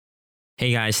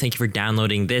Hey guys, thank you for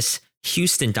downloading this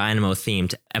Houston Dynamo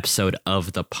themed episode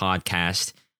of the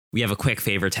podcast. We have a quick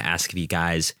favor to ask of you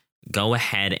guys. Go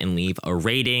ahead and leave a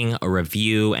rating, a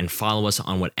review, and follow us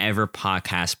on whatever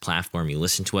podcast platform you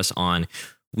listen to us on.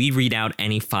 We read out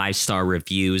any 5-star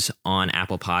reviews on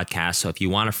Apple Podcasts, so if you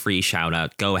want a free shout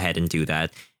out, go ahead and do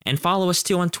that. And follow us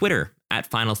too on Twitter at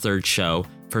Final Third Show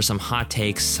for some hot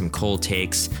takes, some cold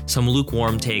takes, some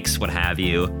lukewarm takes, what have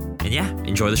you. And yeah,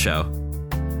 enjoy the show.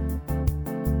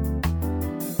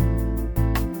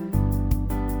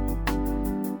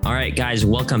 All right, guys,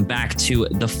 welcome back to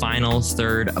the Final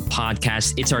Third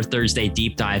podcast. It's our Thursday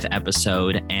deep dive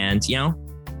episode. And,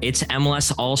 it's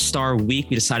MLS All-Star Week.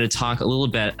 We decided to talk a little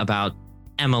bit about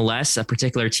MLS, a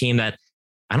particular team that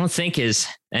I don't think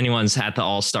anyone's at the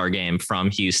All-Star game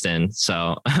from Houston.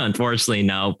 So unfortunately,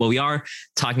 no. But we are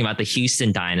talking about the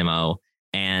Houston Dynamo,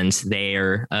 and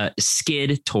they're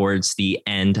skid towards the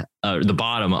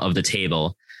bottom of the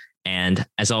table. And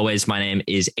as always, my name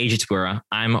is AJ Tabura.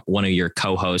 I'm one of your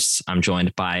co-hosts. I'm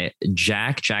joined by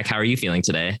Jack. Jack, how are you feeling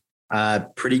today?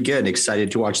 Pretty good. Excited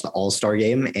to watch the All-Star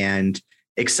game and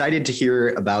excited to hear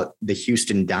about the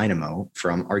Houston Dynamo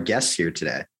from our guests here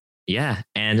today. Yeah.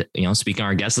 And, speaking of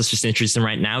our guests, let's just introduce them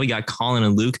right now. We got Colin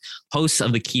and Luke, hosts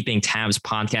of the Keeping Tabs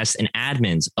podcast and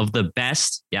admins of the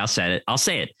best, I'll say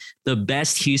it, the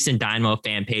best Houston Dynamo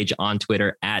fan page on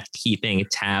Twitter at Keeping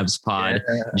Tabs Pod.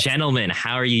 Yeah. Gentlemen,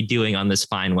 how are you doing on this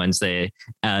fine Wednesday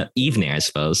evening, I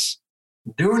suppose?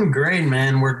 Doing great,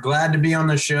 man. We're glad to be on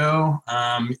the show.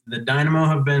 The Dynamo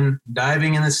have been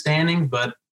diving in the standing,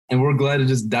 and we're glad to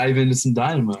just dive into some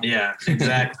Dynamo. Yeah,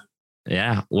 exactly.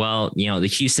 Yeah, well, the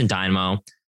Houston Dynamo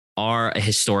are a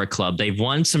historic club. They've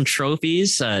won some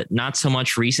trophies, not so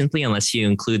much recently, unless you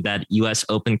include that U.S.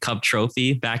 Open Cup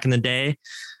trophy back in the day.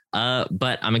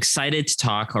 But I'm excited to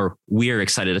talk, or we're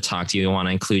excited to talk to you. I want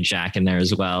to include Jack in there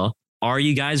as well. Are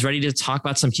you guys ready to talk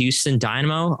about some Houston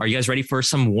Dynamo? Are you guys ready for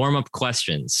some warm-up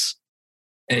questions?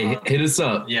 Hey, hit us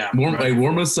up. Yeah.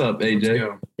 Warm us up,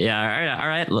 AJ. Yeah, all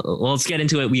right. Well, let's get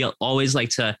into it. We always like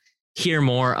to hear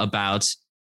more about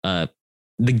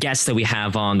the guests that we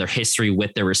have on, their history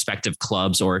with their respective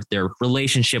clubs or their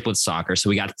relationship with soccer. So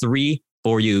we got 3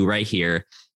 for you right here.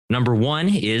 Number 1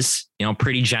 is,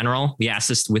 pretty general. We ask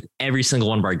this with every single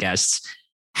one of our guests.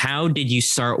 How did you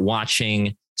start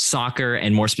watching soccer,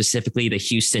 and more specifically, the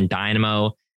Houston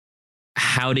Dynamo?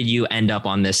 How did you end up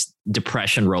on this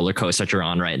depression roller coaster that you're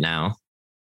on right now?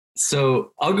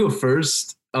 So I'll go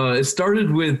first. It started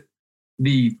with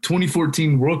the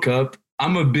 2014 World Cup.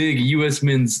 I'm a big U.S.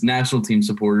 men's national team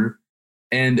supporter,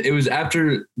 and it was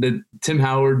after Tim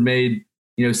Howard made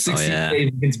 60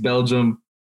 saves against Belgium.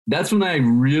 That's when I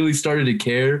really started to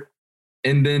care.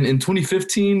 And then in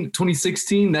 2015,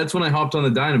 2016, that's when I hopped on the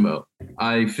Dynamo.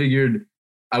 I figured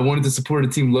I wanted to support a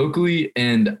team locally,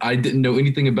 and I didn't know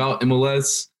anything about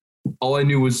MLS. All I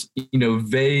knew was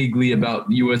vaguely about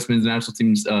U.S. men's national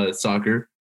team's soccer.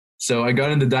 So I got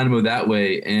into Dynamo that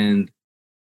way, and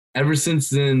ever since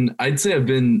then, I'd say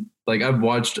I've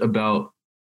watched about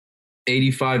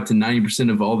 85 to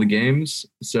 90% of all the games.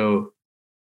 So,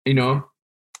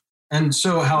 And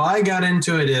so how I got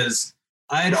into it is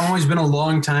I had always been a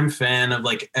longtime fan of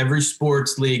every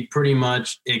sports league pretty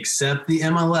much except the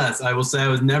MLS. I will say I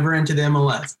was never into the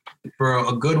MLS for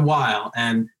a good while.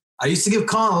 And I used to give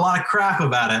Colin a lot of crap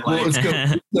about it. Let's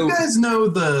go. You guys know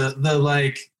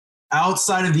the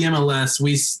outside of the MLS,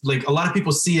 a lot of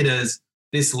people see it as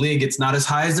this league, it's not as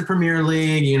high as the Premier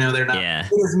League. They're not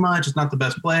good as much. It's not the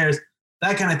best players,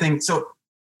 that kind of thing. So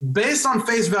based on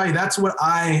face value, that's what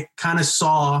I kind of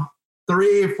saw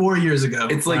 3 or 4 years ago.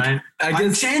 It's right?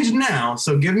 I've changed now,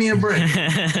 so give me a break.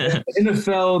 The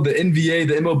NFL, the NBA,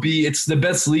 the MLB, it's the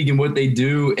best league in what they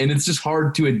do. And it's just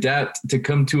hard to adapt to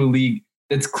come to a league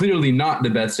that's clearly not the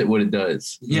best at what it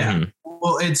does. Yeah. Mm-hmm.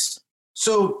 Well,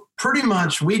 so pretty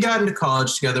much we got into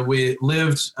college together. We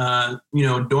lived,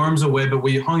 dorms away, but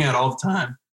we hung out all the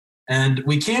time. And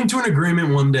we came to an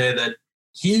agreement one day that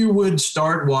he would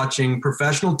start watching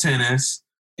professional tennis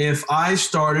if I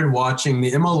started watching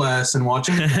the MLS and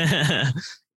watching.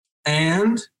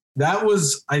 And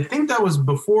I think that was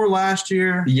before last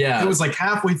year. Yeah. It was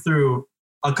halfway through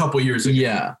a couple years ago.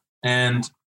 Yeah. And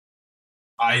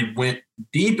I went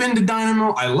deep into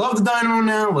Dynamo. I love the Dynamo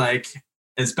now.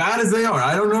 As bad as they are,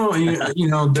 I don't know.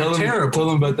 They're terrible. Tell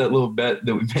them about that little bet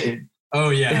that we made. Oh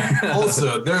yeah.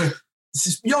 Also,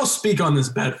 y'all speak on this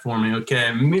bet for me,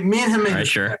 okay? Me and him made. Right,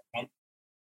 sure. Bet.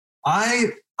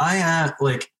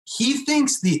 He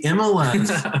thinks the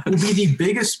MLS will be the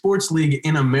biggest sports league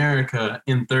in America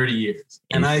in 30 years.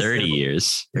 In 30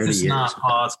 years. It's not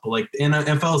possible. The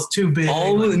NFL is too big.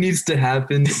 All that needs to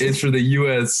happen is for the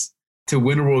U.S. to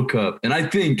win a World Cup. And I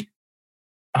think,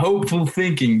 hopeful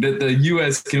thinking that the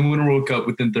U.S. can win a World Cup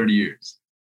within 30 years.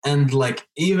 And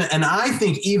I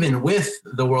think even with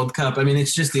the World Cup, I mean,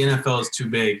 it's just the NFL is too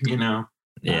big, you know?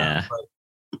 Yeah.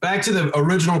 Back to the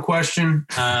original question.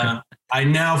 I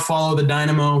now follow the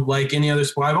Dynamo like any other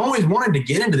sport. I've always wanted to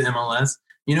get into the MLS.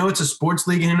 You know, it's a sports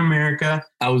league in America.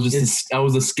 I was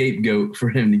a scapegoat for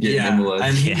him to get in MLS.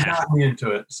 And he got me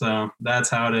into it. So that's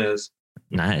how it is.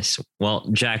 Nice. Well,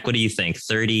 Jack, what do you think?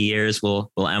 30 years,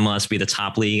 will MLS be the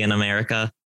top league in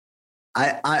America?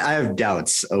 I have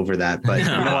doubts over that, but you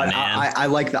know what? I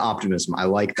like the optimism. I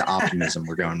like the optimism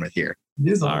we're going with here.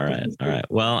 All right.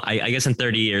 Well, I guess in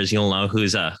 30 years, you'll know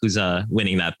who's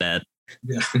winning that bet.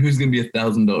 Yeah. Who's going to be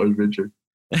 $1,000 richer?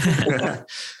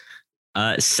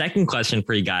 Second question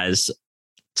for you guys,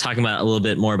 talking about a little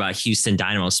bit more about Houston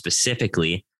Dynamo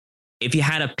specifically. If you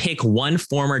had to pick one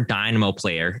former Dynamo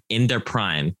player in their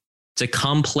prime to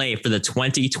come play for the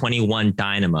 2021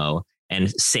 Dynamo and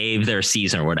save their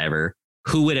season or whatever,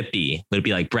 who would it be? Would it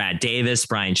be like Brad Davis,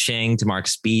 Brian Ching,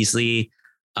 DeMarcus Beasley,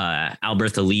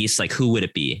 Albert Elise? Like, who would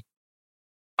it be?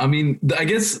 I mean, I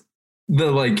guess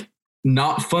the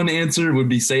not fun answer would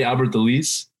be say Albert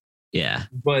Elise. Yeah.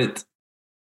 But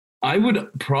I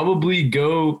would probably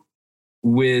go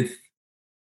with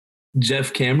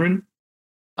Jeff Cameron.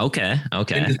 Okay.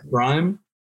 In his prime.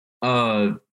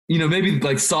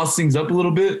 Maybe sauce things up a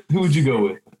little bit. Who would you go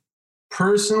with?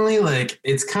 Personally,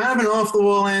 it's kind of an off the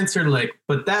wall answer,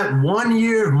 but that 1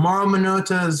 year of Mauro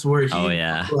Manotas where he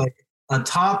was a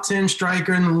top 10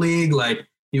 striker in the league,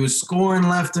 he was scoring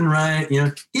left and right. You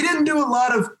know, he didn't do a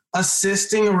lot of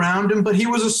assisting around him, but he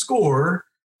was a scorer.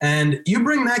 And you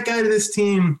bring that guy to this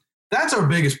team, that's our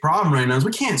biggest problem right now is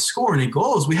we can't score any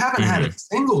goals. We haven't had a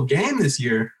single game this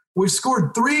year. We've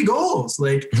scored 3 goals.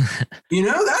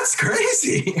 That's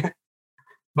crazy.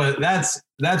 But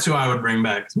that's who I would bring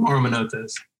back. It's Mauro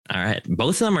Manotas. All right.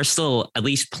 Both of them are still at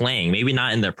least playing. Maybe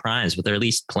not in their primes, but they're at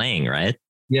least playing, right?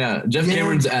 Yeah. Jeff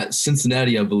Cameron's at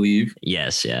Cincinnati, I believe.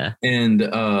 Yes, yeah. And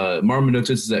Mauro Manotas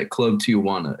is at Club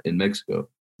Tijuana in Mexico.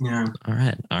 Yeah. All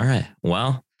right.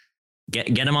 Well, get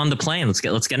him on the plane. Let's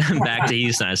get him back to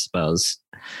Houston, I suppose.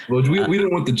 Well, we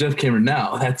don't want the Jeff Cameron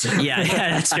now. That's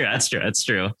That's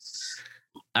true.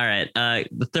 All right.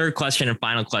 The third question and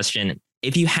final question.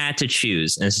 If you had to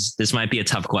choose, and this might be a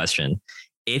tough question.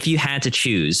 If you had to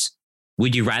choose,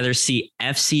 would you rather see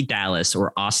FC Dallas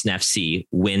or Austin FC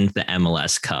win the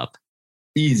MLS Cup?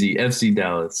 Easy, FC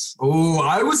Dallas. Oh,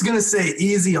 I was going to say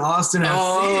easy Austin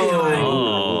FC.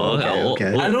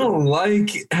 Okay. I don't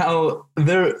like how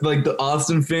they're the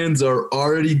Austin fans are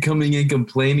already coming in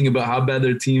complaining about how bad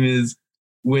their team is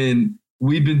when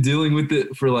we've been dealing with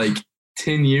it for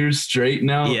 10 years straight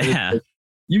now. Yeah.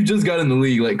 You just got in the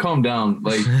league. Calm down.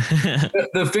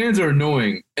 The fans are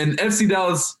annoying. And FC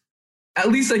Dallas, at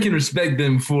least I can respect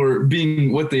them for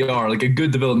being what they are, a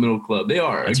good developmental club. They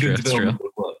are a good developmental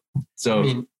club. So I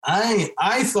mean,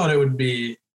 I thought it would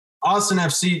be Austin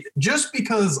FC just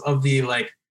because of the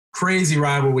crazy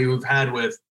rivalry we've had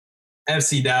with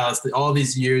FC Dallas all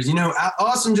these years. You know,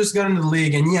 Austin just got into the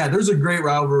league, and there's a great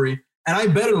rivalry, and I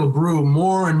bet it'll brew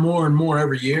more and more and more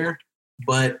every year.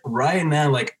 But right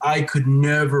now, I could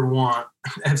never want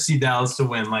FC Dallas to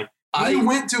win. I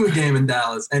went to a game in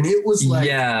Dallas, and it was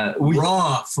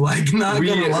rough. Not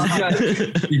gonna lie,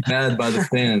 got be bad by the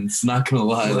fans. Not gonna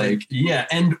lie,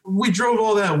 and we drove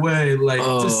all that way,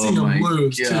 to see them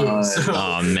lose too. So,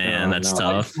 oh man, that's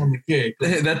tough. On the cake.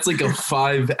 That's a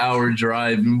 5-hour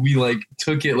drive, and we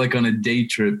took it on a day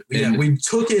trip. Yeah, we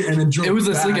took it and then drove. It was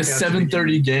a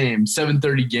 7:30 game.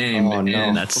 7:30 game. Oh no,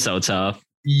 and that's so tough.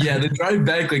 Yeah, the drive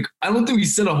back, I don't think we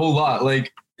said a whole lot.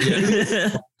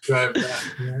 Drive back.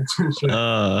 Yeah, for sure.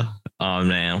 Oh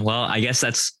man. Well, I guess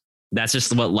that's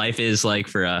just what life is like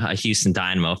for a Houston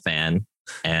Dynamo fan.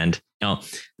 And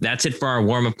that's it for our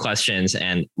warm-up questions.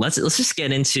 And let's just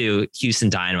get into Houston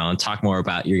Dynamo and talk more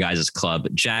about your guys' club.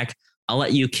 Jack, I'll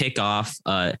let you kick off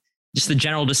just the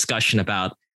general discussion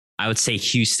about, I would say,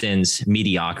 Houston's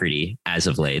mediocrity as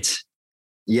of late.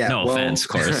 Yeah. No offense, of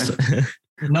course.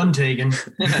 None taken.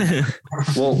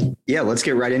 Well, yeah, let's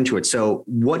get right into it. So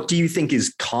what do you think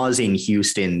is causing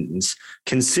Houston's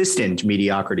consistent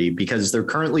mediocrity? Because they're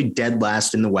currently dead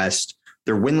last in the West.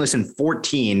 They're winless in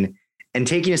 14. And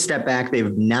taking a step back,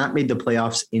 they've not made the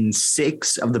playoffs in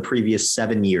 6 of the previous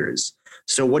 7 years.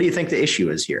 So what do you think the issue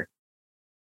is here?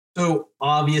 So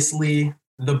obviously,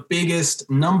 the biggest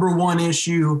number one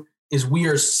issue is we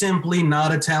are simply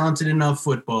not a talented enough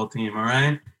football team, all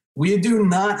right? We do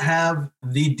not have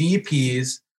the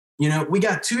DPs. You know, we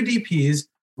got 2 DPs.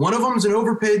 One of them's an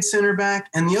overpaid center back,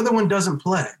 and the other one doesn't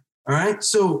play. All right.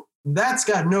 So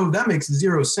that makes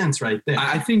zero sense right there.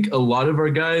 I think a lot of our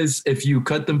guys, if you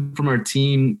cut them from our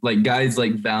team, like guys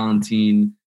like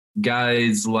Valentine,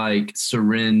 guys like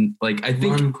Seren, like I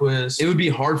think Lundqvist. it would be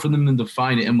hard for them to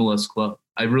find an MLS club.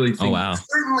 I really think. Oh, wow.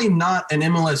 Certainly not an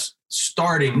MLS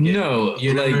starting game. No,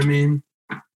 you know like, what I mean?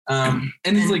 And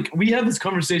it's like we have this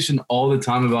conversation all the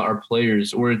time about our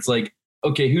players where it's like,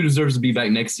 okay, who deserves to be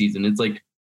back next season? It's like,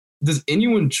 does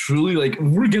anyone truly, like,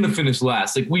 we're going to finish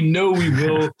last? Like, we know we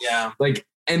will. Yeah. Like,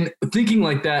 and thinking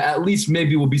like that, at least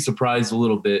maybe we'll be surprised a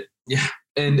little bit. Yeah.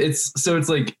 And it's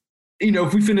like, you know,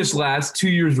 if we finish last 2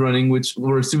 years running, which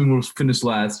we're assuming we'll finish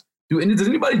last, does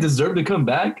anybody deserve to come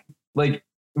back? Like,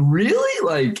 really?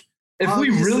 Like, if we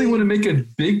really want to make a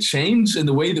big change in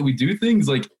the way that we do things,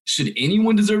 like, should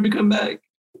anyone deserve to come back?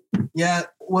 Yeah.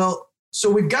 Well, so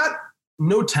we've got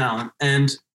no talent.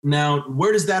 And now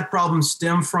where does that problem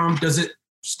stem from? Does it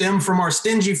stem from our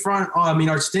stingy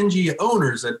our stingy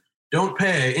owners that don't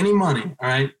pay any money? All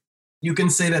right. You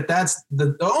can say that that's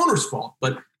the owner's fault,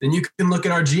 but then you can look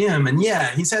at our GM and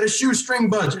he's had a shoestring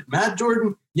budget. Matt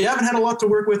Jordan, you haven't had a lot to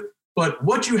work with, but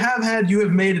what you have had, you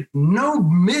have made no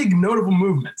big notable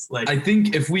movements. Like, I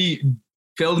think if we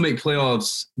fail to make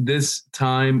playoffs this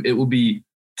time, it will be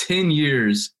 10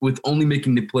 years with only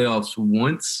making the playoffs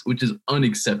once, which is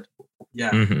unacceptable.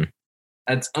 Yeah. Mm-hmm.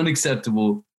 That's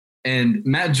unacceptable. And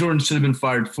Matt Jordan should have been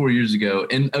fired 4 years ago.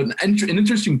 And an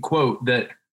interesting quote that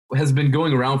has been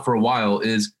going around for a while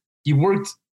is he worked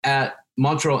at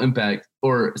Montreal Impact,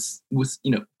 or was,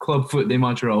 Club Foot de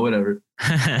Montreal, whatever,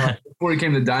 before he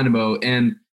came to Dynamo.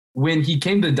 And when he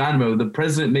came to Dynamo, the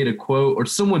president made a quote, or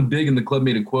someone big in the club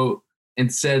made a quote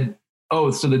and said,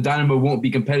 "Oh, so the Dynamo won't be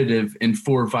competitive in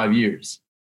 4 or 5 years."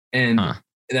 And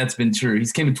that's been true.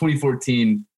 He's came in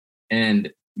 2014,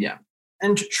 and yeah.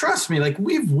 And trust me, like,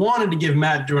 we've wanted to give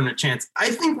Matt Jordan a chance.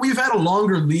 I think we've had a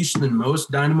longer leash than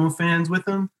most Dynamo fans with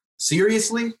him.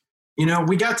 Seriously.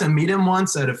 We got to meet him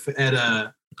once at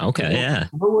a Okay, yeah.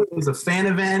 It was a fan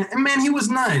event, and man, he was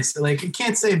nice. Like, you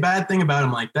can't say a bad thing about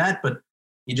him like that, but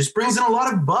he just brings in a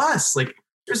lot of buzz. Like,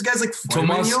 there's guys like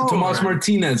Tomas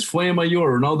Martinez,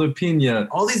 Fuenmayor, Ronaldo Pina.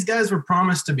 All these guys were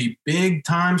promised to be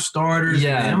big-time starters in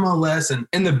MLS.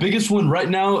 And the biggest one right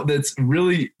now that's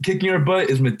really kicking our butt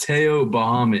is Mateo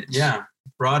Bahamas. Yeah,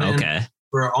 brought in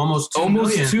for almost $2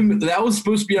 million. That was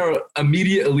supposed to be our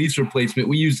immediate Elise replacement.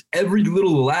 We used every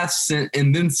little last cent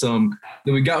and then some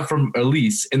that we got from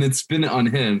Elise and then spin it on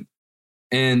him.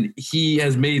 And he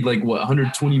has made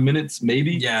 120 minutes,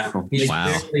 maybe? Yeah. He's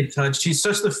barely touched. He's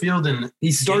touched the field, and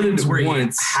he started where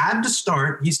once. He had to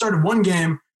start. He started one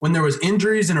game when there was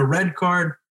injuries and a red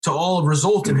card to all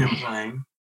result in him playing.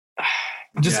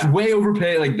 Just way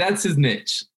overpaid. That's his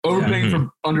niche. Overpaying for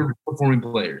underperforming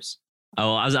players.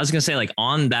 Oh, I was going to say,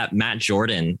 on that Matt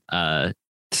Jordan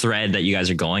thread that you guys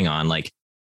are going on,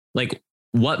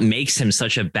 what makes him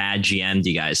such a bad GM, do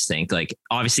you guys think?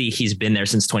 Obviously he's been there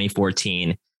since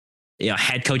 2014.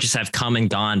 Head coaches have come and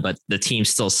gone, but the team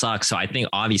still sucks. So I think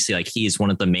obviously he's one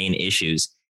of the main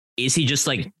issues. Is he just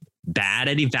bad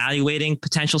at evaluating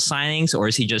potential signings, or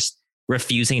is he just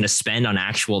refusing to spend on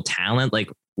actual talent?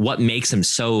 What makes him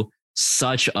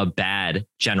such a bad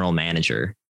general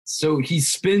manager? So he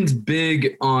spends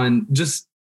big on just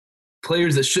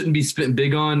players that shouldn't be spent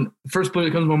big on. First player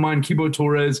that comes to my mind, Kibo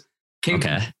Torres. Came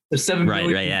to $7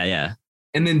 million. Right, yeah.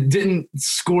 And then didn't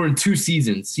score in 2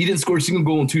 seasons. He didn't score a single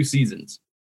goal in 2 seasons.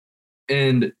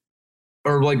 Or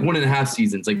 1.5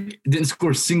 seasons. Didn't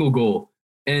score a single goal.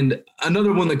 And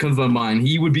another one that comes to my mind,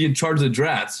 he would be in charge of the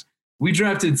drafts. We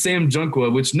drafted Sam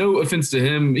Junqua, which, no offense to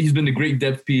him, he's been a great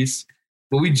depth piece.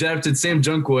 But we drafted Sam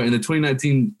Junqua in the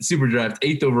 2019 Super Draft,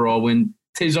 8th overall, when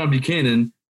Tejan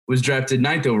Buchanan was drafted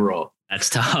 9th overall. That's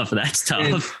tough.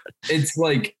 And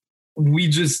it's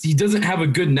he doesn't have a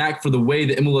good knack for the way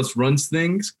the MLS runs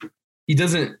things. He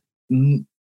doesn't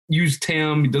use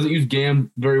TAM. He doesn't use GAM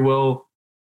very well.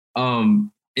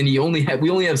 And we only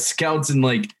have scouts in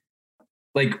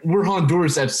we're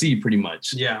Honduras FC pretty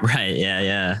much. Yeah. Right.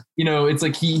 Yeah.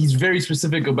 It's he's very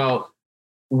specific about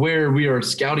where we are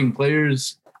scouting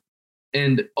players,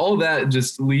 and all that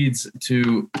just leads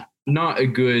to not a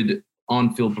good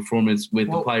on-field performance with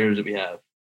the players that we have.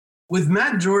 With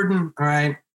Matt Jordan, all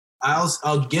right,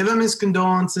 I'll give him his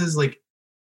condolences.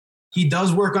 He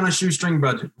does work on a shoestring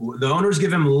budget. The owners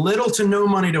give him little to no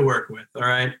money to work with, all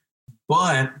right?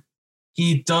 But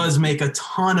he does make a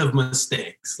ton of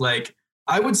mistakes.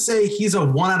 I would say he's a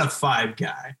 1 out of 5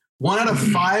 guy. 1 out of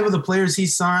 5 of the players he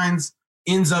signs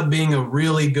ends up being a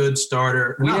really good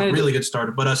starter. Really good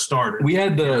starter, but a starter. We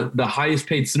had the highest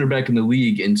paid center back in the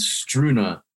league in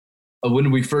Struna when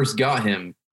we first got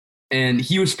him. And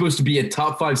he was supposed to be a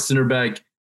top 5 center back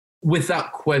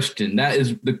without question. That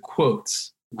is the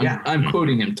quotes. Yeah. I'm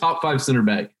quoting him, top 5 center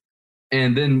back.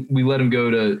 And then we let him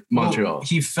go to Montreal. Well,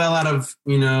 he fell out of,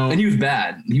 and he was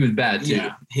bad. He was bad too.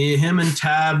 Yeah. Him and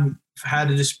Tab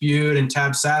had a dispute, and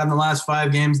Tab sat in the last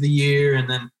 5 games of the year, and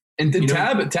then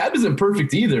Tab isn't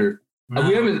perfect either.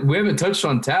 No. We haven't touched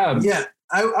on Tab. Yeah,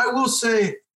 I will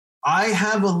say I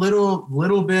have a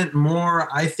little bit more.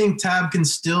 I think Tab can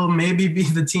still maybe be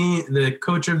the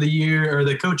coach of the year or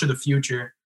the coach of the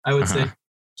future. I would say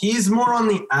he's more on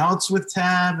the outs with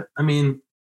Tab. I mean,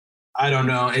 I don't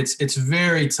know. It's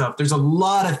very tough. There's a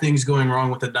lot of things going wrong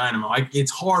with the Dynamo.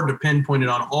 It's hard to pinpoint it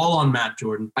all on Matt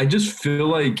Jordan. I just feel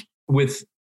like with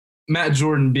Matt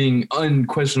Jordan being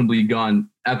unquestionably gone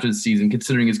after the season,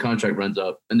 considering his contract runs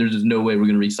up, and there's just no way we're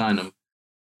going to re-sign him,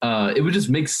 it would just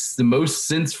make the most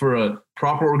sense for a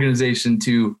proper organization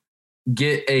to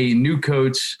get a new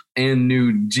coach and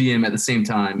new GM at the same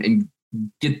time and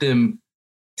get them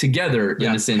together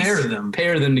in a sense.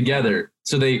 Pair them together.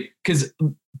 So because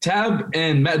Tab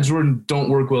and Matt Jordan don't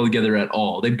work well together at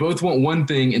all. They both want one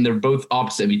thing, and they're both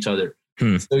opposite of each other.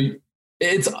 So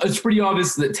it's pretty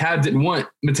obvious that Tab didn't want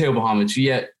Mateo Bahamich,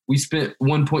 yet we spent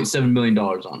 $1.7 million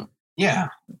on him. Yeah.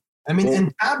 I mean,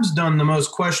 and Tab's done the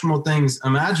most questionable things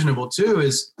imaginable too,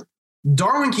 is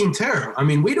Darwin Quintero. I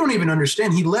mean, we don't even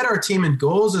understand. He led our team in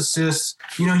goals, assists.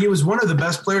 He was one of the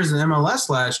best players in MLS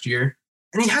last year,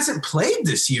 and he hasn't played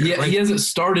this year. Yeah, he hasn't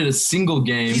started a single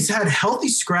game. He's had healthy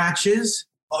scratches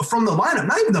from the lineup,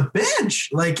 not even the bench.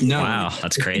 Wow,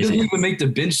 that's crazy. He doesn't even make the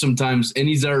bench sometimes, and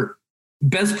he's our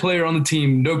best player on the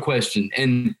team, no question.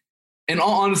 And in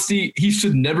all honesty, he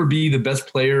should never be the best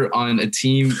player on a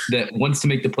team that wants to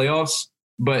make the playoffs.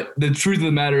 But the truth of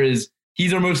the matter is,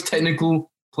 he's our most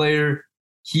technical player.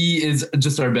 He is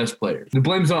just our best player. The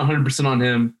blame's not 100% on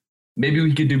him. Maybe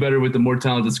we could do better with the more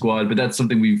talented squad, but that's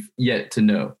something we've yet to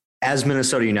know. As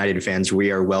Minnesota United fans,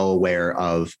 we are well aware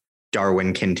of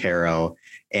Darwin Quintero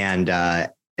and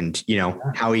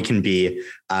how he can be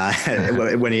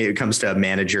when it comes to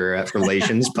manager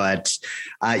relations. But,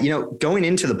 going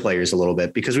into the players a little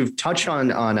bit, because we've touched on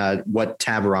what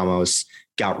Tab Ramos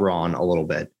got wrong a little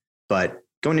bit, but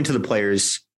going into the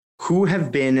players, who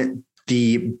have been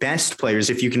the best players,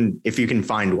 if you can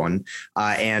find one,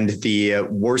 and the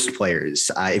worst players,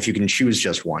 if you can choose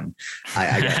just one,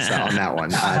 I guess on that one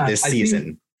this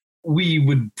season. We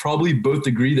would probably both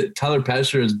agree that Tyler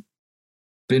Pasher has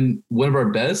been one of our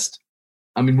best.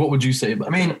 I mean, what would you say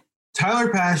about that?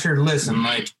 Tyler Pasher, listen,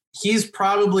 he's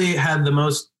probably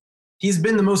he's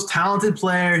been the most talented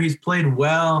player. He's played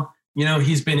well.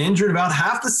 He's been injured about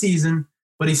half the season,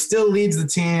 but he still leads the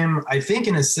team, I think,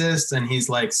 in assists, and he's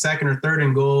second or third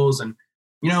in goals. And,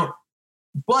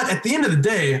 but at the end of the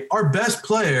day, our best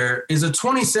player is a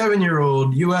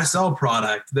 27-year-old USL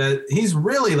product that he's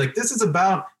really this is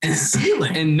about his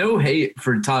ceiling. And no hate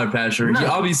for Tyler Pasher. No. He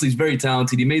obviously is very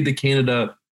talented. He made the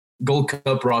Canada Gold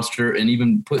Cup roster and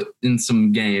even put in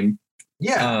some game.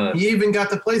 Yeah, he even got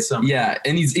to play some. Yeah,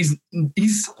 and he's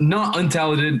not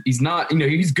untalented. He's not,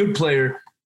 he's a good player,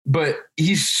 but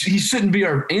he shouldn't be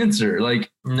our answer.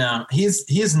 No,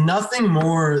 he's nothing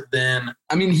more than.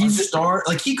 He's a star.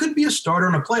 He could be a starter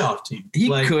on a playoff team. He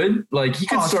could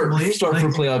start for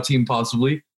a playoff team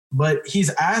possibly. But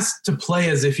he's asked to play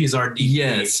as if he's our DP.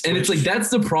 Yes, and it's that's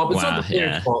the problem. It's not the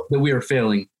player's fault that we are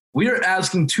failing. We are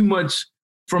asking too much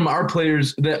from our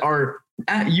players that are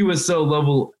at USL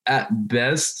level at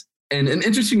best. And an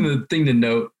interesting thing to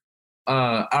note,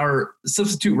 our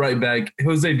substitute right back,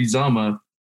 Jose Bizama,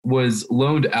 was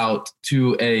loaned out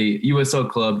to a USL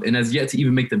club and has yet to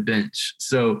even make the bench.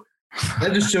 So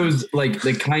that just shows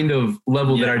the kind of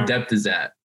level that our depth is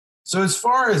at. So as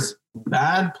far as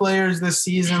bad players this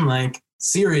season,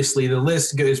 seriously, the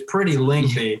list is pretty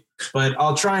lengthy, but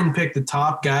I'll try and pick the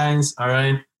top guys. All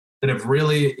right. That have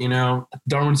really,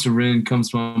 Darwin Sarin comes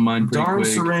to my mind. Darwin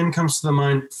Sarin comes to the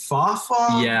mind.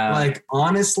 Fafa,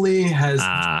 honestly, has.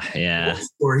 He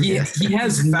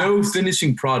has no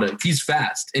finishing product. He's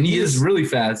fast, and he is really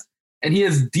fast, and he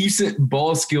has decent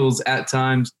ball skills at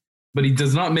times, but he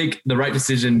does not make the right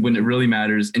decision when it really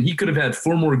matters. And he could have had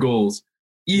 4 more goals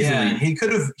easily. Yeah, he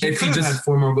could have had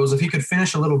 4 more goals if he could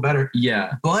finish a little better.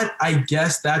 Yeah. But I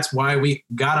guess that's why we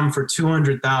got him for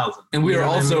 $200,000. And we are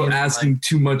also asking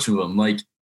too much of him.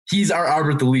 He's our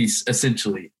Albert Elise,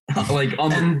 essentially.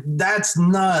 And that's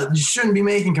not, you shouldn't be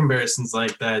making comparisons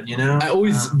like that, I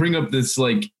always bring up this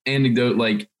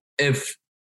anecdote, if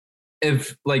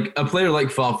a player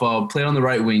like Fafa played on the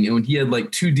right wing and when he had 2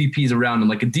 DPs around him,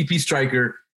 a DP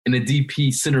striker and a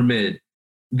DP center mid,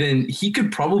 then he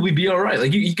could probably be all right.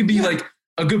 He could be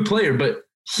a good player, but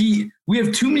we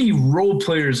have too many role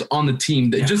players on the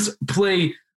team that just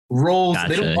play roles. Gotcha,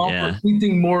 They don't offer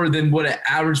anything more than what an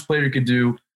average player could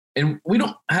do. And we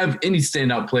don't have any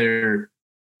standout player.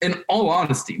 In all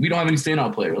honesty, we don't have any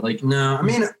standout player. Like, no, I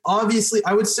mean, obviously,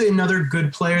 I would say another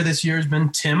good player this year has been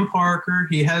Tim Parker.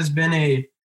 He has been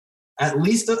at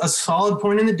least a solid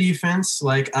point in the defense.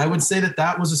 Like, I would say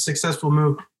that was a successful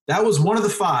move. That was one of the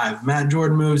 5 Matt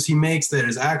Jordan moves he makes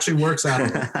that actually works out.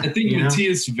 I think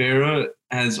Matias Vera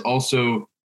has also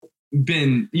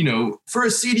been, for a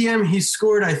CDM, he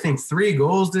scored, I think, 3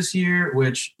 goals this year,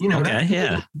 which,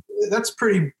 that's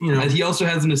pretty, And he also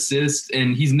has an assist,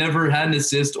 and he's never had an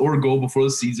assist or a goal before the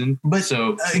season. But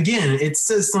so again, it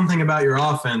says something about your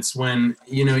offense when,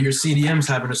 your CDM's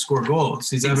having to score goals.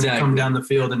 He's having to come down the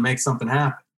field and make something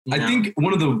happen. I think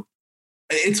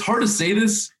it's hard to say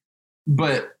this,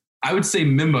 but I would say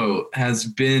Memo has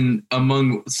been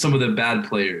among some of the bad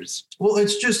players. Well,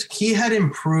 it's just he had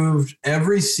improved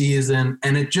every season,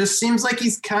 and it just seems like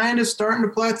he's kind of starting to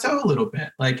plateau a little bit.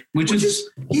 Like, which is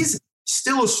he's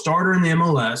still a starter in the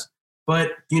MLS,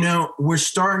 but we're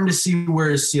starting to see where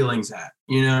his ceiling's at.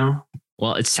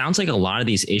 Well, it sounds like a lot of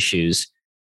these issues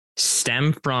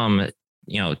stem from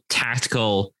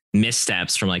tactical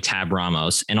missteps from like Tab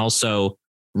Ramos, and also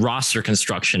roster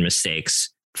construction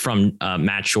mistakes from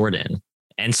Matt Jordan.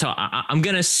 And so I'm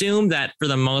going to assume that for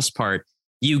the most part,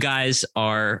 you guys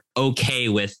are okay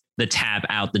with the Tab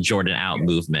out, the Jordan out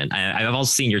movement. I've also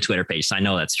seen your Twitter page, so I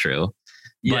know that's true.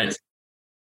 Yes.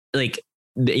 But like,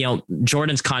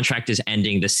 Jordan's contract is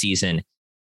ending this season.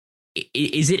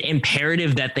 Is it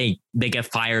imperative that they get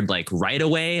fired like right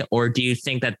away? Or do you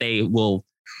think that they will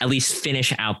at least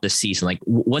finish out the season? Like,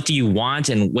 what do you want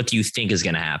and what do you think is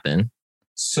going to happen?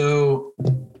 So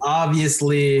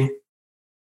obviously,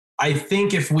 I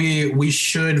think if we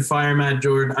should fire Matt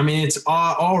Jordan, I mean, it's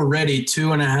already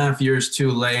 2.5 years too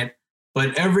late,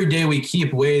 but every day we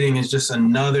keep waiting is just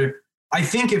another. I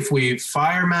think if we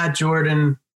fire Matt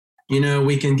Jordan,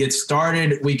 we can get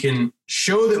started. We can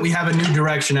show that we have a new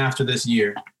direction after this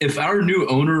year. If our new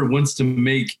owner wants to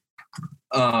make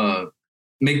the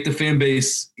fan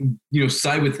base,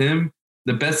 side with him,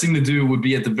 the best thing to do would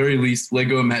be at the very least let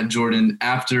go of Matt Jordan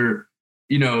after,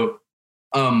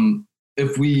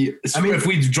 if we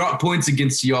drop points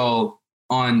against y'all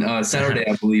on Saturday,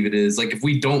 I believe it is. Like, if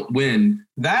we don't win,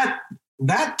 that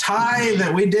tie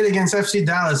that we did against FC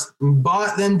Dallas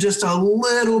bought them just a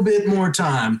little bit more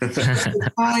time,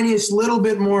 the tiniest little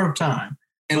bit more of time.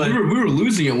 And we were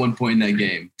losing at one point in that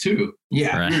game too.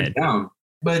 Yeah, right. We were down.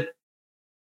 But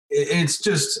it's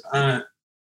just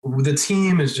the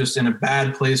team is just in a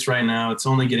bad place right now. It's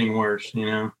only getting worse,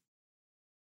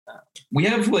 We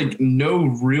have like no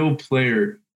real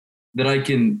player that I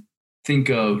can think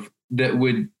of that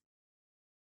would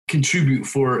contribute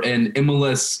for an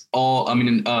MLS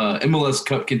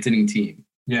Cup contending team.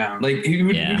 Yeah. Like,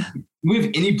 we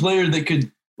have any player that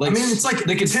could, like, it's like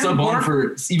they could sub on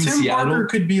for even Tim Seattle. Parker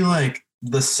could be like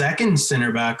the second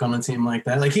center back on a team like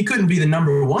that. Like, he couldn't be the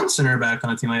number 1 center back on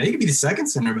a team like that. He could be the second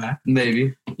center back.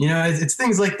 Maybe. It's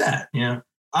things like that.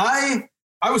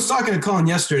 I was talking to Colin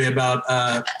yesterday about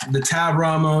the Tab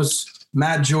Ramos,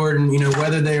 Matt Jordan,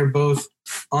 whether they are both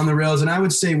on the rails. And I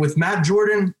would say with Matt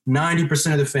Jordan,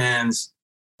 90% of the fans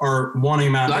are wanting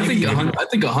him out. I think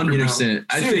 100%.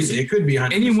 I think it could be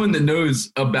 100%. Anyone that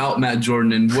knows about Matt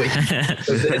Jordan and what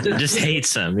just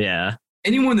hates him. Yeah.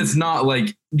 Anyone that's not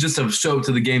like just a show up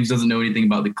to the games, doesn't know anything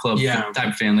about the club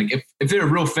type fan. Like, if they're a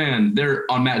real fan, they're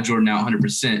on Matt Jordan now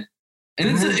 100%.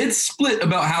 And it's split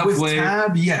about halfway. With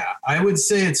Tab, I would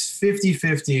say it's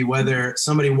 50-50 whether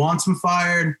somebody wants him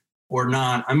fired or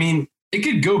not. I mean, it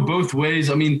could go both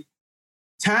ways. I mean,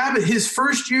 Tab, his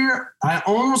first year, I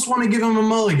almost want to give him a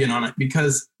mulligan on it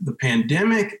because the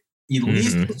pandemic,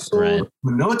 Elise was sold, right.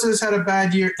 Manotas had a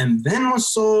bad year and then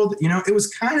was sold. It was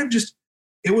kind of just,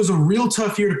 it was a real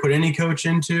tough year to put any coach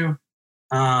into.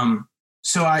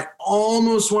 So I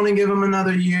almost want to give him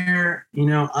another year.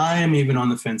 I am even on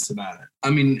the fence about it.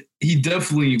 I mean, he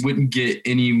definitely wouldn't get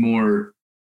any more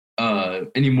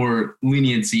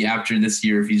leniency after this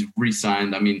year if he's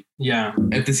re-signed. I mean,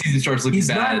 if the season starts looking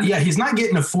bad. He's not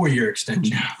getting a 4-year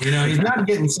extension. He's not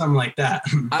getting something like that.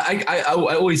 I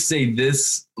always say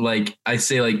this, like I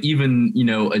say, like, even,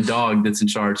 a dog that's in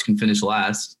charge can finish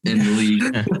last in the league.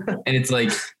 And it's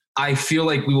like, I feel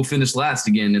like we will finish last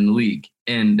again in the league.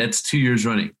 And that's 2 years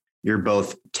running. You're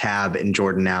both Tab and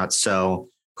Jordan out. So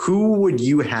who would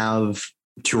you have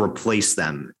to replace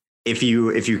them if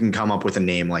you can come up with a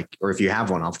name, or if you have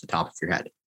one off the top of your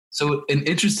head? So an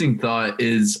interesting thought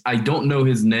is, I don't know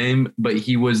his name, but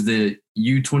he was the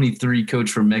U23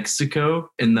 coach for Mexico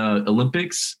in the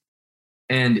Olympics.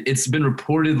 And it's been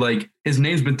reported, like, his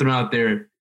name's been thrown out there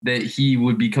that he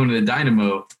would be coming to the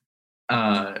Dynamo.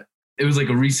 It was like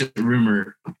a recent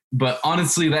rumor, but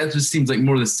honestly, that just seems like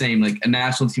more of the same, like a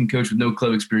national team coach with no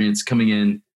club experience coming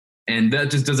in, and that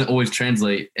just doesn't always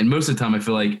translate. And most of the time I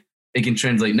feel like it can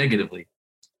translate negatively.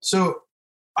 So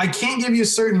I can't give you a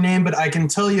certain name, but I can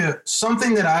tell you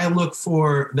something that I look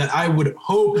for that I would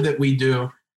hope that we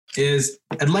do is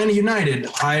Atlanta United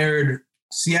hired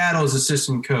Seattle's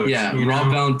assistant coach. Yeah,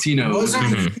 Rob Valentino. He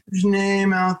wasn't a huge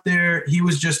name out there. He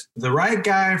was just the right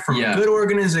guy from a good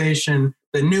organization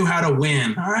that knew how to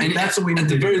win. All right, and that's what we need. At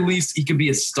the very least, he could be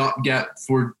a stopgap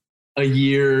for a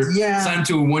year. Yeah, sign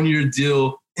to a 1-year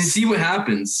deal and see what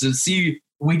happens. So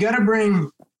we got to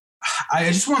bring. I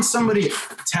just want somebody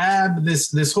tab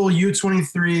this whole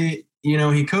U23. You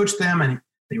know, he coached them and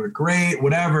they were great.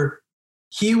 Whatever.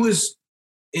 He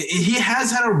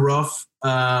has had a rough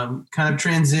kind of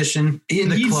transition in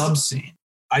the club scene.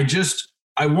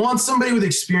 I want somebody with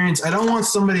experience. I don't want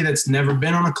somebody that's never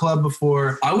been on a club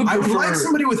before. I would like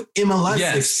somebody with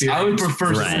MLS experience. I would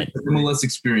prefer someone with MLS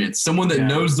experience. Someone that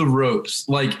knows the ropes.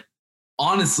 Like,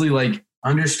 honestly, like,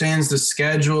 understands the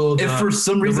schedule. If for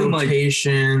some reason,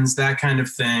 rotations, that kind of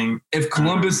thing. If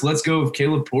Columbus lets go of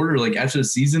Caleb Porter, like, after the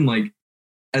season, like,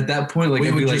 at that point, like,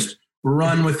 we would just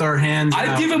run with our hands.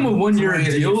 I'd give him a 1-year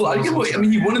deal.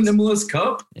 He won an MLS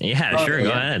Cup. Yeah, sure.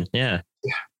 Go ahead. Yeah.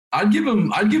 I'd give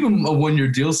him a 1-year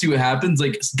deal, see what happens.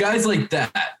 Like, guys like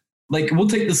that, like, we'll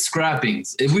take the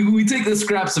scrappings. If we take the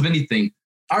scraps of anything.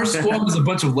 Our squad was a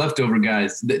bunch of leftover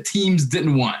guys that teams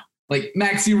didn't want. Like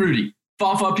Maxi Rudy,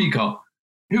 Fafa Picault.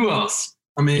 Who else?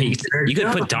 I mean, you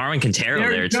could put Darwin Quintero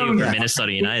there too for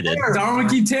Minnesota United. Darwin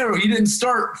Quintero, he didn't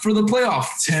start for the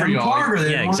playoffs. Tim Parker,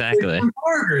 yeah, exactly.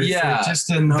 Yeah,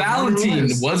 Valentine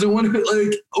wasn't one of it.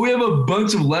 Like, we have a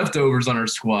bunch of leftovers on our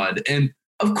squad, and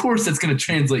of course that's going to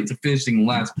translate to finishing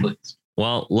last place.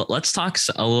 Well, let's talk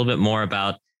a little bit more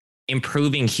about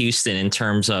improving Houston in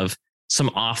terms of some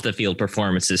off the field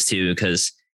performances too,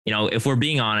 because if we're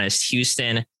being honest,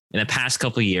 Houston in the past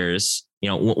couple of years.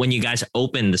 When you guys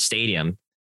opened the stadium,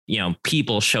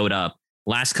 people showed up.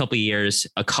 Last couple of years,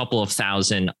 a couple of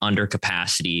thousand under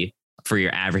capacity for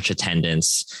your average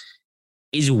attendance.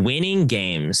 Is winning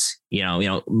games,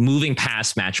 moving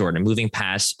past Matt Jordan, moving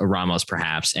past Ramos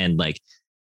perhaps, and like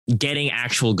getting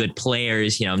actual good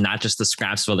players, not just the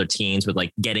scraps of other teams, but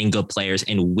like getting good players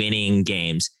and winning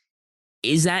games.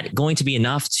 Is that going to be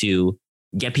enough to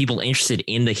get people interested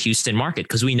in the Houston market?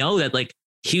 Because we know that like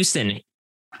Houston,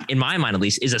 in my mind at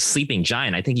least, is a sleeping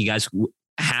giant. I think you guys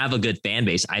have a good fan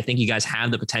base. I think you guys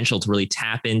have the potential to really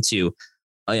tap into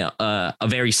a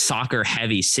very soccer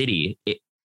heavy city.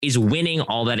 Is winning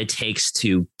all that it takes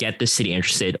to get the city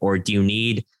interested, or do you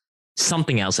need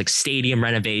something else like stadium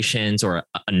renovations or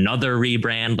another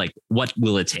rebrand? Like, what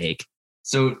will it take?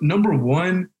 So number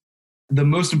one, the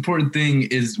most important thing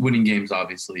is winning games,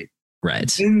 obviously.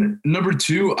 Right. Then number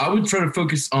two, I would try to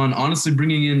focus on honestly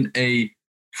bringing in a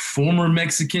former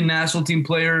Mexican national team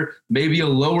player, maybe a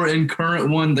lower end current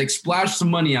one, like splash some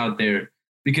money out there,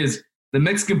 because the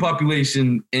Mexican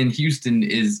population in Houston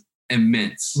is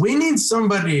immense. We need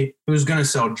somebody who's going to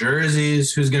sell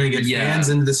jerseys, who's going to get fans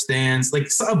into the stands, like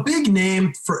a big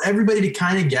name for everybody to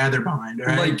kind of gather behind.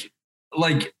 Right?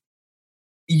 The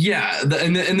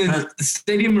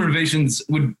stadium renovations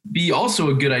would be also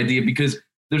a good idea because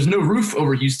there's no roof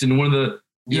over Houston, one of the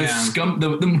one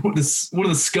of the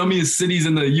scummiest cities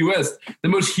in the U.S., the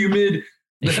most humid.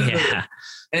 And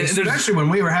especially when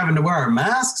we were having to wear our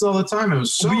masks all the time, it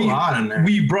was so hot in there.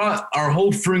 We brought our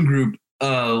whole friend group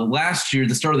last year,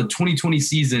 the start of the 2020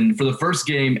 season, for the first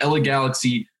game, LA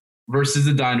Galaxy versus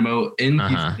the Dynamo in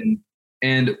Houston,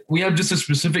 and we have just a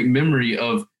specific memory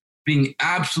of being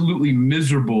absolutely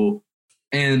miserable,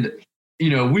 and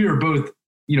we were both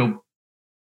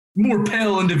more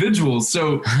pale individuals,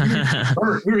 so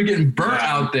we were getting burnt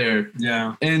out there.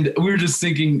 Yeah. And we were just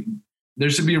thinking there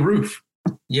should be a roof.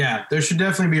 Yeah, there should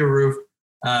definitely be a roof.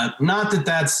 Not that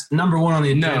that's number one on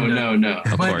the agenda. No.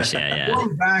 Of course, yeah.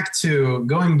 Going back to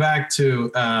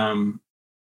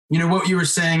what you were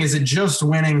saying, is it just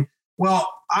winning?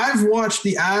 Well, I've watched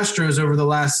the Astros over the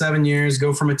last 7 years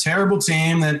go from a terrible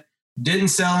team that didn't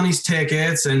sell any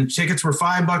tickets, and tickets were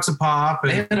 $5 a pop.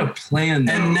 And, they had a plan,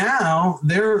 though. And now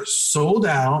they're sold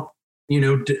out.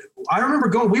 I remember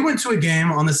we went to a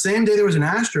game on the same day there was an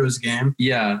Astros game.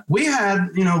 Yeah. We had,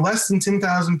 less than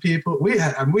 10,000 people. We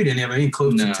didn't have any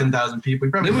close to 10,000 people.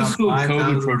 We probably it was still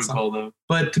COVID protocol, though.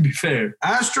 But to be fair,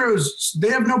 Astros, they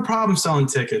have no problem selling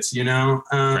tickets,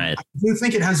 Right. I do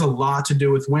think it has a lot to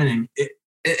do with winning.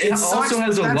 It also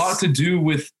has a lot to do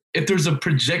with if there's a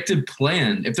projected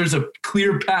plan, if there's a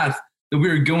clear path that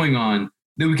we're going on,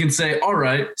 that we can say, all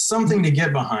right, something to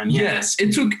get behind. Yes.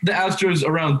 It took the Astros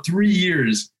around 3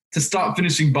 years to stop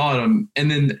finishing bottom. And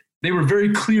then they were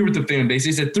very clear with the fan base.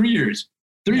 They said 3 years,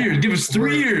 3 years, give us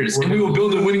 3 years and we will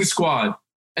build a winning squad.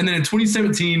 And then in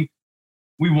 2017,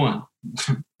 we won.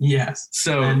 Yes.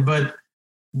 So, but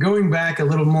going back a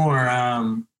little more,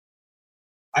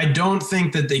 I don't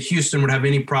think that the Houston would have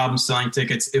any problem selling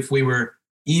tickets if we were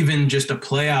even just a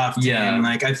playoff team. Yeah.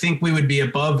 Like, I think we would be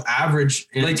above average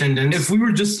in attendance. If we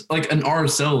were just like an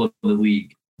RSL of the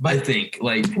league, but I think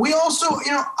like we also,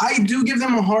 I do give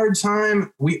them a hard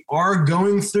time. We are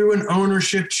going through an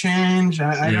ownership change.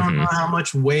 I don't know how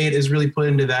much weight is really put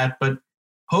into that, but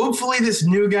hopefully this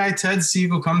new guy, Ted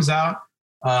Siegel, comes out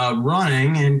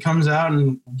running and comes out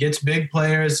and gets big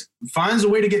players, finds a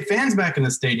way to get fans back in the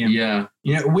stadium. Yeah.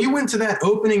 We went to that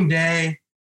opening day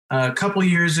a couple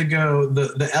years ago,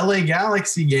 the LA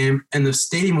Galaxy game, and the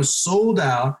stadium was sold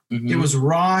out. It was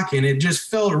rocking. It just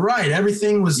felt right.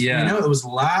 Everything was, it was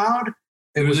loud.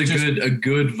 It was a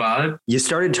good vibe. You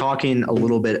started talking a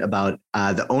little bit about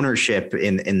the ownership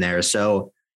in there.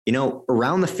 So,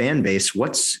 around the fan base,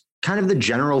 what's kind of the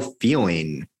general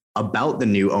feeling about the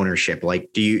new ownership? Like,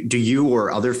 do you or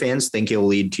other fans think it'll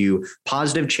lead to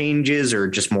positive changes or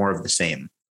just more of the same?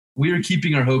 We are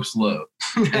keeping our hopes low.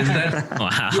 And that's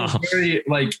Wow. very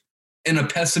in a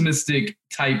pessimistic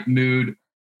type mood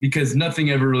because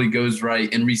nothing ever really goes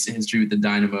right in recent history with the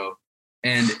Dynamo.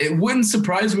 And it wouldn't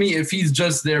surprise me if he's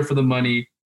just there for the money,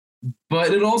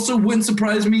 but it also wouldn't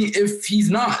surprise me if he's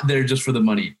not there just for the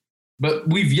money. But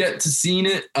we've yet to seen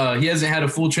it. He hasn't had a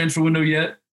full transfer window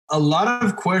yet. A lot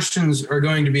of questions are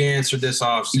going to be answered this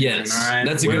offseason. Yes, all right?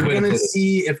 that's a good way to put it. We're going to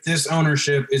see if this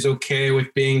ownership is okay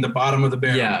with being the bottom of the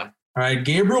barrel. Yeah. All right.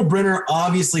 Gabriel Brenner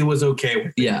obviously was okay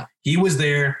with it. Yeah. He was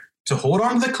there to hold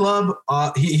on to the club.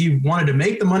 He wanted to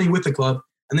make the money with the club,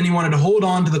 and then he wanted to hold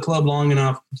on to the club long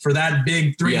enough for that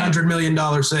big $300 million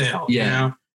sale.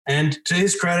 Yeah. And to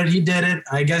his credit, he did it.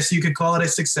 I guess you could call it a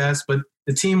success, but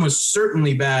the team was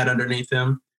certainly bad underneath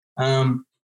him.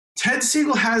 Ted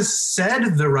Siegel has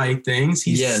said the right things.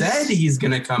 He said he's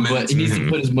going to come in. But he needs to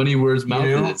put his money where his mouth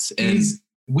is. And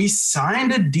we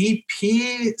signed a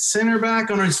DP center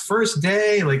back on his first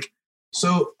day.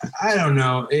 So I don't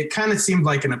know. It kind of seemed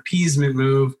like an appeasement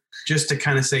move just to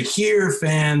kind of say, here,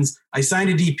 fans, I signed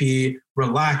a DP,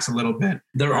 relax a little bit.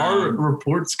 There are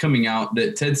reports coming out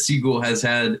that Ted Siegel has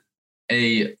had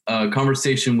a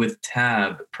conversation with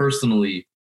Tab personally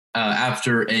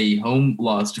after a home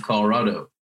loss to Colorado.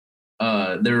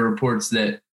 There are reports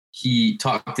that he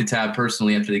talked to Tab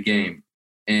personally after the game,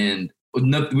 and we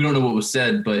don't know what was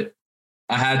said, but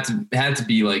I had to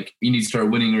be like, you need to start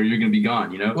winning or you're going to be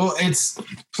gone, Well, it's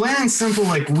plain and simple.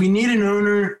 We need an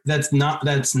owner that's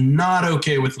not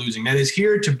okay with losing. That is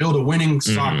here to build a winning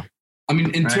soccer. I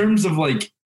mean, in terms of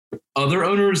other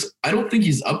owners, I don't think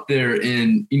he's up there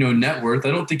in, net worth. I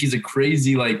don't think he's a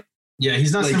crazy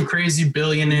he's not some crazy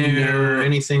billionaire or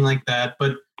anything like that,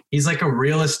 but he's like a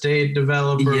real estate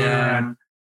developer and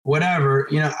whatever,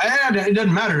 it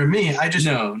doesn't matter to me. I just,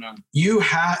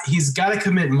 he's got to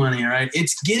commit money. All right.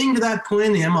 It's getting to that point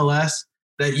in the MLS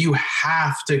that you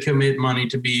have to commit money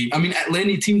to be. I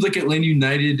mean, teams like Atlanta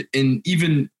United and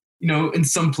even, in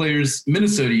some players,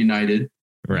 Minnesota United.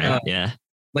 Right.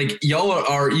 Y'all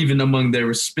are even among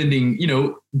their spending,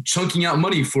 chunking out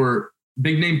money for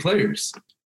big name players.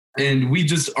 And we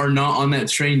just are not on that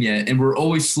train yet, and we're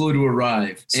always slow to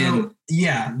arrive. So,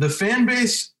 the fan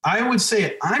base, I would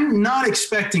say I'm not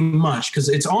expecting much because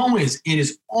it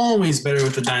is always better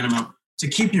with the Dynamo to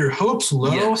keep your hopes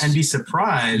low and be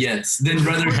surprised. Yes, then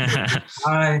rather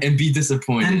and be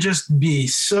disappointed. And just be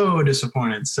so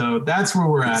disappointed. So that's where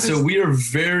we're at. So we are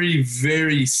very,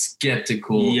 very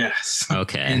skeptical. Yes.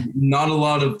 Okay. And not a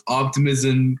lot of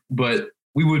optimism, but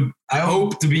I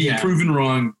hope to be proven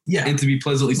wrong and to be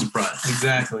pleasantly surprised.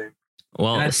 Exactly.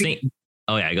 Well,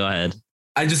 go ahead.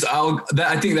 I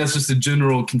think that's just a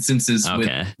general consensus with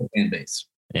the fan base.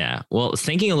 Yeah. Well,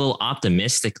 thinking a little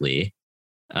optimistically,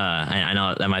 I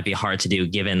know that might be hard to do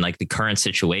given the current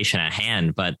situation at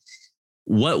hand, but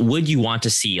what would you want to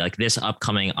see this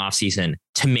upcoming offseason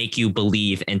to make you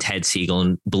believe in Ted Siegel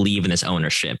and believe in this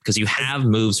ownership? Because you have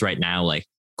moves right now like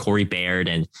Corey Baird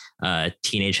and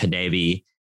Teenage Hadebi.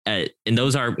 And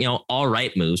those are, all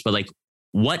right moves, but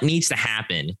what needs to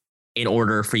happen in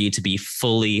order for you to be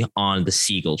fully on the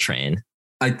Siegel train?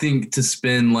 I think to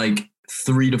spend $3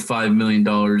 to $5 million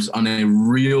on a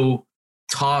real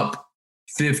top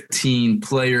 15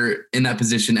 player in that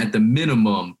position at the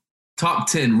minimum, top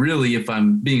 10, really, if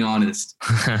I'm being honest,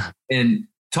 and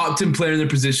top 10 player in their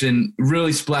position,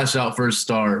 really splash out for a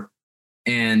star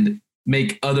and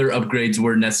make other upgrades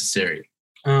where necessary.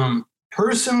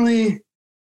 Personally,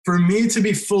 for me to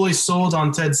be fully sold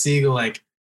on Ted Siegel, like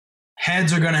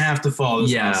heads are going to have to fall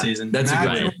this last season. That's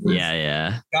right.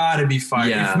 Yeah. Got to be fired.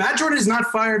 Yeah. If Matt Jordan is not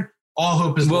fired, all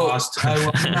hope is lost.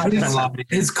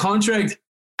 His contract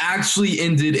actually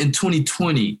ended in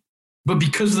 2020, but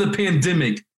because of the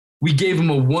pandemic, we gave him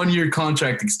a 1-year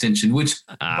contract extension, which,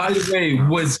 by the way,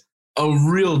 was a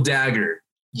real dagger.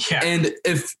 Yeah. And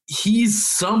if he's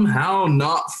somehow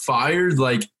not fired,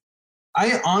 like,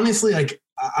 I honestly,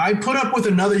 I put up with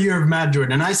another year of Matt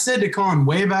Jordan. And I said to Colin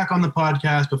way back on the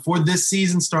podcast before this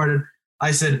season started,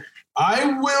 I said,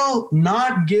 I will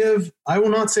not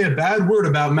say a bad word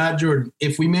about Matt Jordan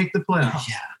if we make the playoffs.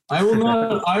 Yeah. I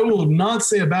will not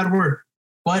say a bad word.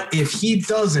 But if he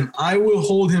doesn't, I will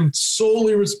hold him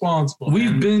solely responsible.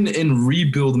 We've been in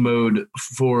rebuild mode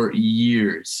for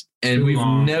years, and we've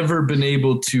never been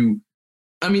able to.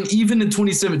 I mean, even in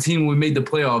 2017, when we made the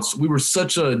playoffs, we were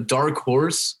such a dark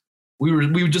horse. We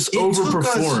would just overperform.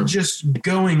 Took us just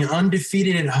going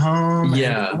undefeated at home.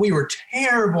 Yeah, we were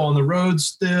terrible on the road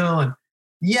still, and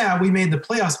yeah, we made the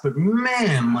playoffs. But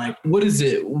man, like, what is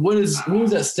it? What was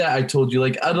that stat I told you?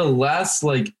 Like, out of the last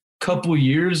couple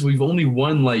years, we've only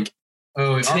won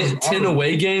 10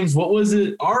 away games. What was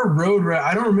it? Our road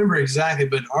I don't remember exactly,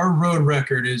 but our road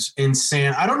record is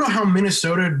insane. I don't know how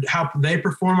Minnesota, how they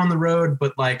perform on the road,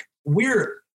 but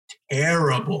we're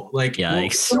terrible.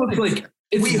 Yikes.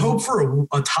 We hope for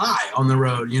a tie on the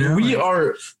road, We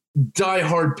are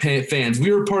diehard fans. We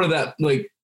are part of that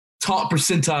top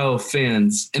percentile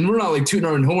fans, and we're not tooting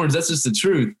our own horns. That's just the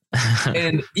truth.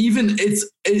 And even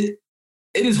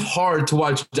it is hard to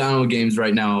watch Dynamo games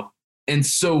right now. And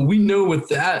so we know with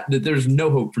that there's no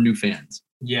hope for new fans.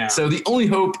 Yeah. So the only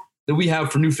hope that we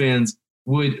have for new fans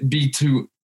would be to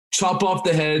chop off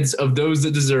the heads of those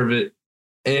that deserve it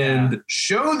and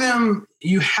show them.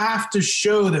 You have to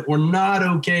show that we're not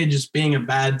okay just being a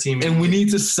bad team. And we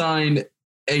need to sign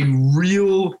a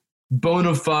real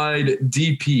bona fide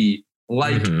DP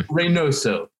like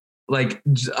Reynoso.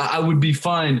 I would be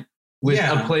fine with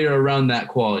a player around that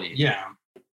quality. Yeah.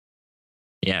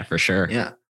 Yeah, for sure.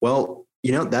 Yeah. Well,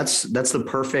 that's the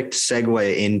perfect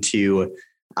segue into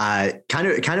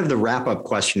kind of the wrap up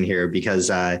question here,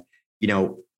 because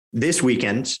this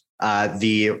weekend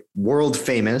the world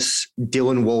famous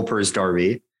Dylan Wolpers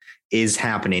Derby is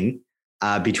happening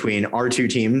between our two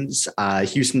teams,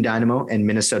 Houston Dynamo and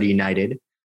Minnesota United.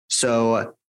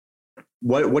 So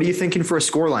what are you thinking for a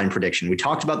scoreline prediction? We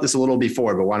talked about this a little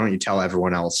before, but why don't you tell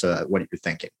everyone else what you're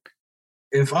thinking?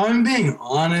 If I'm being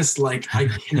honest, I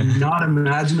cannot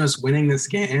imagine us winning this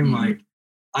game.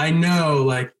 I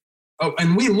know,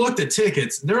 and we looked at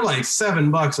tickets. They're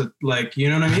 $7 you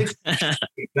know what I mean?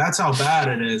 That's how bad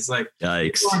it is.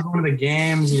 Yikes. Going to the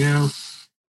games,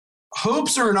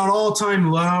 hopes are at an all-time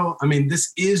low. I mean,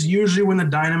 this is usually when the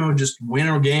Dynamo just win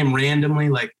a game randomly.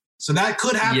 So that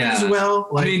could happen as well.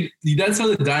 I mean, that's how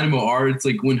the Dynamo are. It's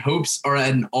when hopes are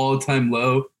at an all-time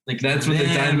low. That's when the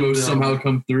Dynamo somehow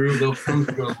come through. They'll come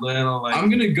through a little. I'm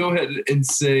going to go ahead and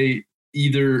say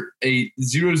either a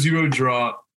 0-0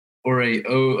 draw or a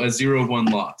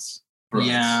 0-1 loss.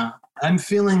 Yeah. I'm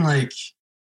feeling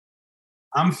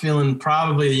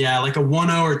probably, a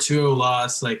 1-0 or 2-0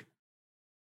 loss.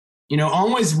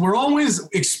 We're always,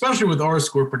 especially with our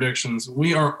score predictions,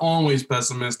 we are always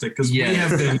pessimistic because we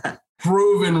have been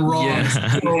proven wrong.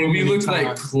 Yes. We look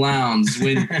like clowns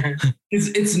when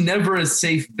it's never a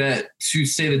safe bet to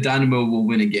say the Dynamo will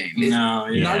win a game.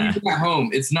 Not even at home.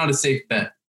 It's not a safe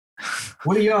bet.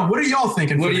 What are y'all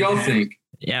thinking? What do y'all think?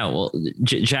 Yeah, well,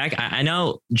 Jack, I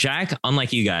know Jack,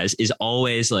 unlike you guys, is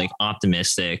always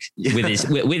optimistic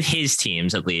with his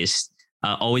teams, at least,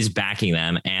 always backing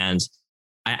them. And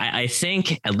I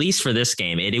think, at least for this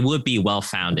game, it would be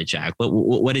well-founded, Jack.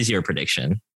 What is your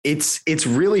prediction? It's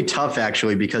really tough,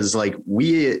 actually, because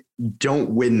we don't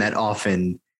win that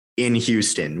often in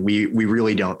Houston. We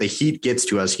really don't. The heat gets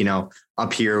to us,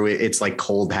 up here. It's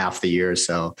cold half the year.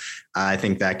 So I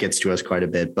think that gets to us quite a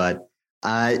bit. But,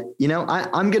 I'm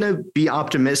going to be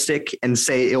optimistic and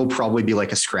say it'll probably be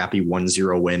a scrappy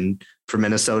 1-0 win for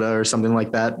Minnesota or something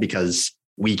like that, because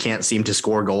we can't seem to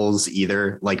score goals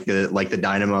either, like the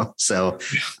Dynamo. So,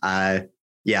 I'm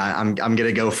going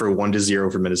to go for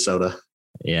 1-0 for Minnesota.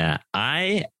 Yeah,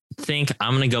 I think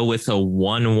I'm going to go with a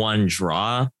 1-1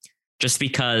 draw, just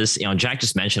because, Jack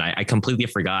just mentioned, I completely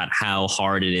forgot how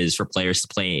hard it is for players to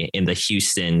play in the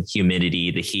Houston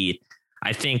humidity, the heat.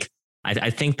 I think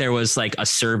there was a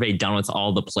survey done with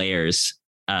all the players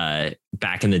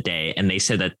back in the day, and they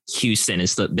said that Houston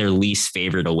is their least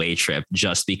favorite away trip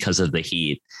just because of the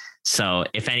heat. So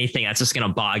if anything, that's just going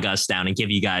to bog us down and give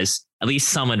you guys at least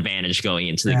some advantage going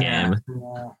into the game.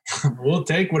 Yeah. We'll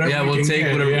take whatever. Yeah, we'll take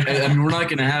whatever. Yeah. I mean, we're not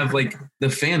going to have like the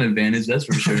fan advantage, that's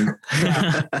for sure.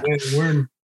 Yeah.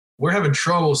 We're having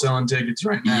trouble selling tickets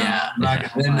right now. Yeah.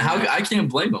 And I can't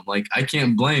blame them. Like, I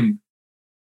can't blame.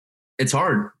 It's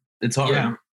hard. It's hard.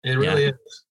 Yeah, it really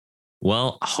is.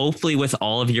 Well, hopefully with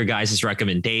all of your guys'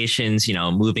 recommendations,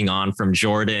 moving on from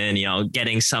Jordan,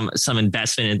 getting some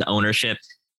investment into ownership,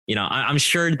 I'm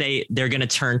sure they're going to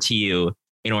turn to you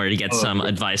in order to get some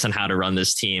advice on how to run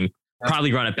this team.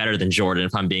 Probably run it better than Jordan,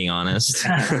 if I'm being honest.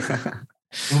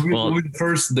 We'll be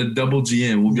the double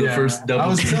GM. We'll be the first double. I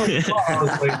was telling Paul, I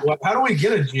was like, how do we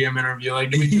get a GM interview?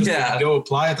 Like, do we just go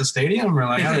apply at the stadium, or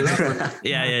like, how does that work?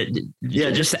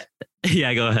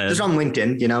 Go ahead. Just on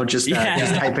LinkedIn, just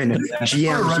type in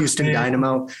GM Houston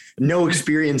Dynamo. No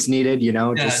experience needed,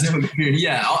 that's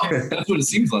what it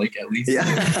seems like, at least.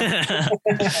 Yeah.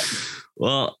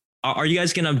 Well, are you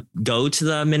guys going to go to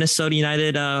the Minnesota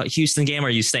United Houston game, or are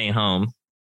you staying home?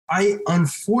 I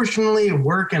unfortunately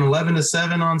work in 11 to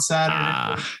 7 on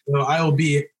Saturday. So I will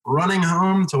be running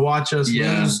home to watch us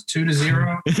lose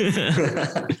 2-0.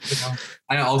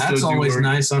 That's always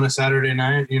nice on a Saturday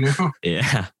night,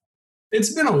 Yeah.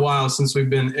 It's been a while since they've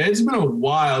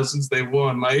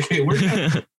won. Like, hey, we're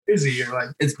kind of busy here. Like,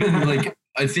 it's been like,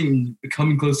 I think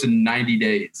coming close to 90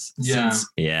 days. Since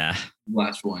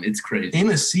last one. It's crazy. In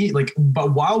the season,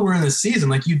 but while we're in the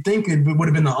season, you'd think it would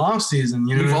have been the off season.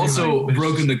 We've also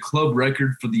broken the club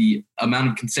record for the amount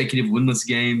of consecutive winless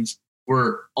games.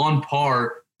 We're on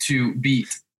par to beat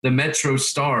the Metro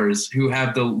Stars, who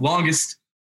have the longest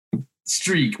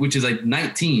streak, which is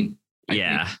 19.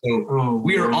 Yeah. So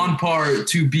we are on par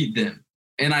to beat them.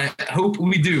 And I hope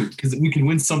we do, because we can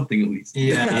win something at least.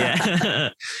 Yeah.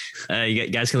 You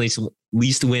guys can at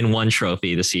least win one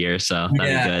trophy this year, so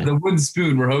that'd be good. The wooden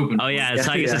spoon, we're hoping. Oh yeah, it's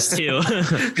I guess it's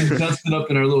 2. Dust it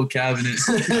up in our little cabinet.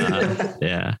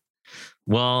 Yeah.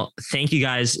 Well, thank you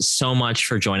guys so much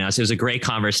for joining us. It was a great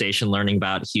conversation learning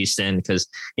about Houston, because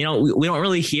we don't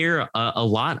really hear a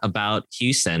lot about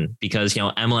Houston, because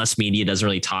MLS media doesn't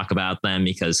really talk about them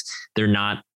because they're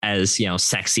not as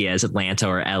sexy as Atlanta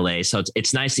or LA. So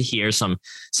it's nice to hear some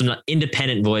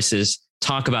independent voices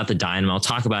talk about the Dynamo,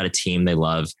 talk about a team they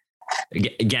love.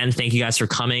 Again, thank you guys for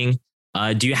coming.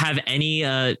 Do you have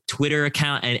any Twitter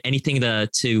account and anything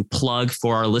to plug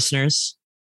for our listeners?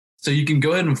 So you can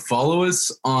go ahead and follow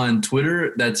us on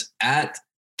Twitter. That's at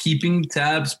Keeping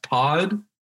Tabs Pod.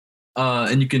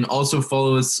 And you can also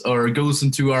follow us or go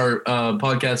listen to our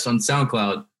podcast on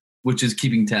SoundCloud, which is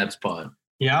Keeping Tabs Pod.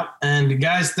 Yeah. And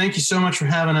guys, thank you so much for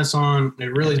having us on.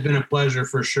 It really has been a pleasure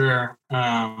for sure.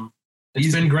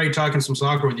 It's been great talking some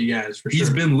soccer with you guys for sure. He's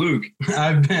been Luke.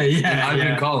 I've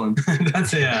been Colin.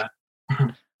 That's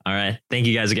All right. Thank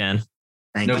you guys again.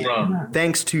 Thank you. Problem.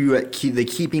 Thanks to the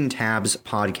Keeping Tabs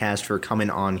podcast for coming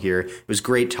on here. It was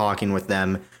great talking with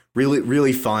them. Really,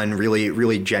 really fun, really,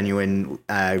 really genuine,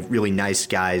 really nice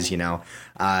guys,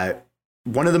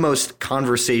 one of the most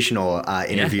conversational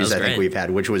interviews I think we've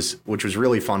had, which was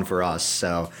really fun for us.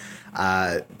 So,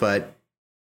 but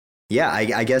yeah,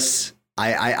 I guess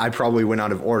I probably went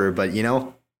out of order, but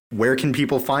where can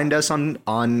people find us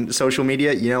on social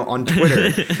media? On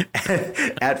Twitter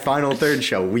at Final Third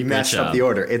Show. We messed up the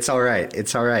order. It's all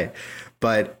right.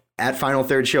 But at Final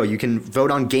Third Show, you can vote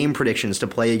on game predictions to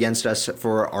play against us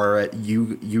for our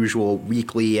usual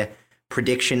weekly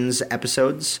predictions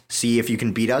episodes. See if you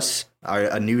can beat us.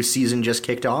 A new season just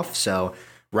kicked off, so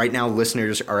right now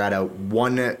listeners are at a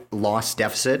 1-loss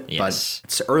deficit. Yes. But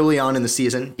it's early on in the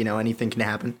season. Anything can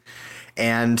happen.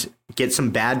 And get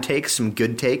some bad takes, some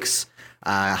good takes,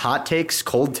 hot takes,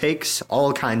 cold takes,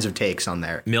 all kinds of takes on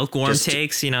there. Milkworm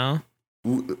takes,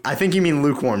 I think you mean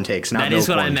lukewarm takes, not that is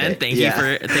what I meant. Thank you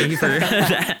for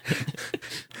that.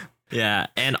 Yeah.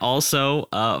 And also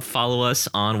follow us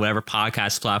on whatever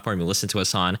podcast platform you listen to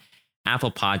us on.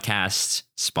 Apple Podcasts,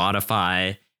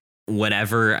 Spotify,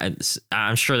 whatever.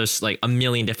 I'm sure there's a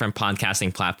million different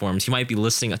podcasting platforms. You might be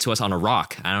listening to us on a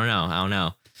rock. I don't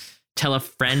know. Tell a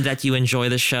friend that you enjoy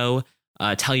the show.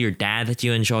 Tell your dad that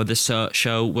you enjoy the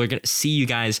show. We're going to see you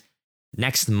guys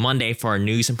next Monday for our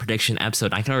news and prediction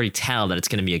episode. I can already tell that it's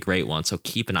going to be a great one. So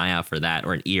keep an eye out for that,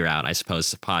 or an ear out, I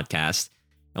suppose, the podcast.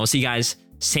 And we'll see you guys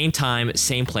same time,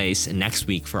 same place next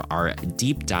week for our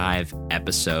deep dive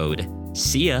episode.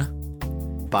 See ya.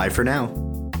 Bye for now.